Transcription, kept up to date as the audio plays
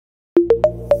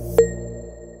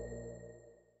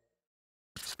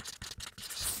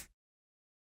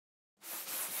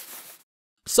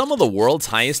Some of the world's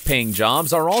highest paying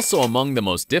jobs are also among the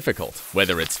most difficult,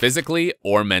 whether it's physically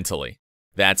or mentally.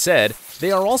 That said,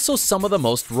 they are also some of the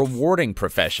most rewarding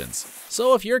professions.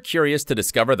 So if you're curious to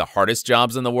discover the hardest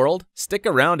jobs in the world, stick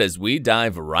around as we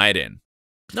dive right in.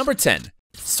 Number 10.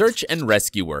 Search and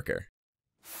Rescue Worker.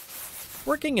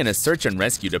 Working in a search and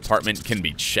rescue department can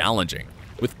be challenging.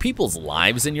 With people's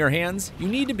lives in your hands, you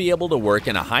need to be able to work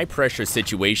in a high-pressure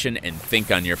situation and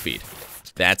think on your feet.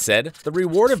 That said, the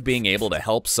reward of being able to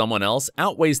help someone else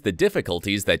outweighs the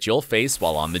difficulties that you'll face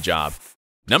while on the job.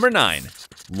 Number 9.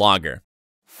 Logger.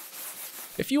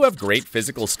 If you have great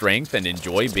physical strength and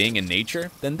enjoy being in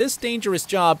nature, then this dangerous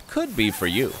job could be for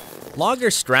you.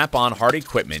 Loggers strap on hard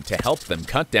equipment to help them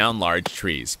cut down large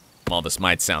trees. While this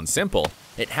might sound simple,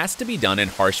 it has to be done in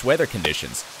harsh weather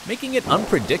conditions, making it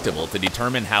unpredictable to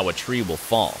determine how a tree will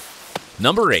fall.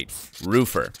 Number 8.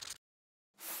 Roofer.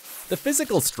 The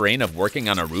physical strain of working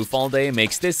on a roof all day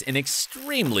makes this an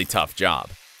extremely tough job.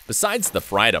 Besides the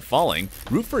fright of falling,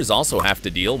 roofers also have to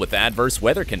deal with adverse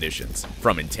weather conditions,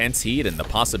 from intense heat and the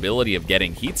possibility of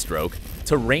getting heat stroke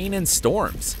to rain and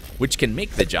storms, which can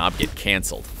make the job get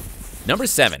canceled. Number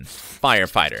 7.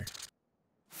 Firefighter.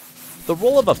 The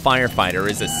role of a firefighter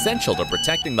is essential to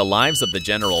protecting the lives of the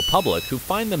general public who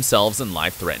find themselves in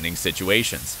life-threatening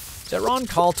situations. They're on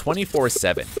call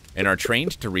 24/7 and are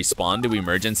trained to respond to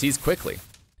emergencies quickly.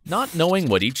 Not knowing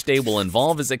what each day will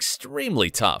involve is extremely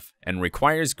tough and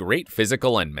requires great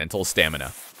physical and mental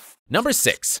stamina. Number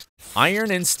 6.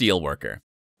 Iron and Steel Worker.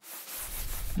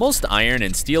 Most iron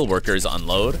and steel workers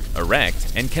unload,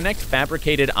 erect, and connect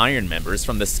fabricated iron members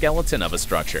from the skeleton of a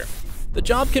structure. The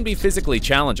job can be physically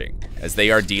challenging, as they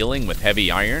are dealing with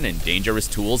heavy iron and dangerous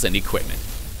tools and equipment.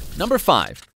 Number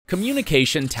 5.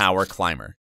 Communication Tower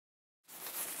Climber.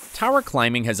 Tower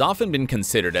climbing has often been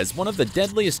considered as one of the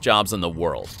deadliest jobs in the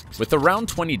world, with around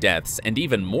 20 deaths and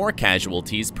even more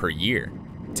casualties per year.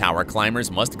 Tower climbers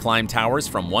must climb towers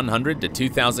from 100 to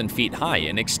 2,000 feet high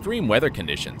in extreme weather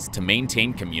conditions to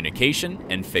maintain communication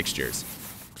and fixtures.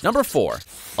 Number 4.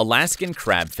 Alaskan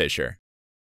Crab Fisher.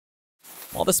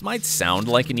 While this might sound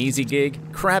like an easy gig,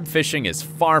 crab fishing is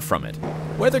far from it.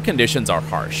 Weather conditions are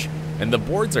harsh, and the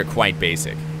boards are quite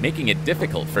basic, making it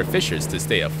difficult for fishers to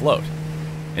stay afloat.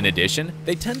 In addition,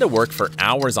 they tend to work for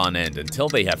hours on end until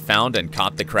they have found and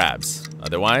caught the crabs.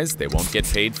 Otherwise, they won't get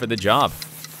paid for the job.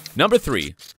 Number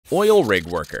 3. Oil Rig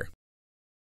Worker.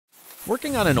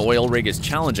 Working on an oil rig is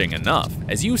challenging enough,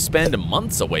 as you spend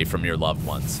months away from your loved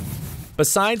ones.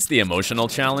 Besides the emotional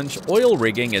challenge, oil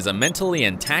rigging is a mentally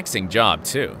and taxing job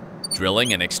too.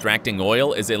 Drilling and extracting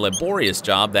oil is a laborious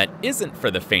job that isn't for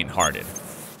the faint-hearted.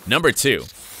 Number 2.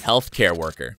 Healthcare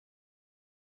Worker.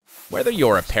 Whether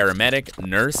you're a paramedic,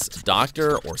 nurse,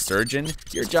 doctor, or surgeon,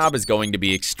 your job is going to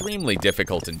be extremely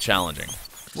difficult and challenging.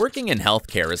 Working in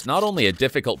healthcare is not only a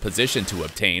difficult position to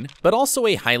obtain, but also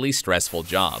a highly stressful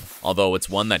job. Although it's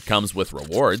one that comes with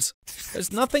rewards,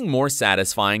 there's nothing more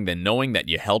satisfying than knowing that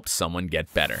you helped someone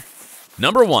get better.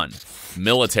 Number 1.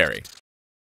 Military.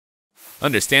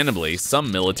 Understandably,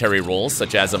 some military roles,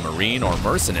 such as a Marine or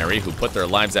mercenary who put their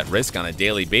lives at risk on a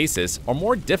daily basis, are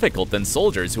more difficult than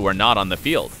soldiers who are not on the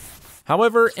field.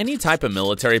 However, any type of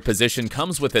military position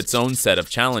comes with its own set of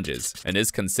challenges and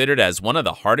is considered as one of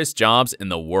the hardest jobs in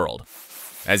the world.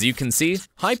 As you can see,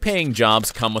 high-paying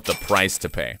jobs come with a price to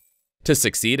pay. To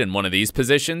succeed in one of these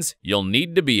positions, you'll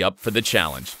need to be up for the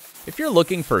challenge. If you're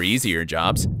looking for easier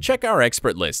jobs, check our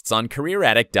expert lists on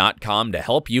CareerAddict.com to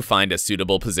help you find a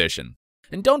suitable position.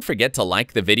 And don't forget to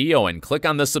like the video and click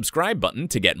on the subscribe button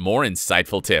to get more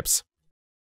insightful tips.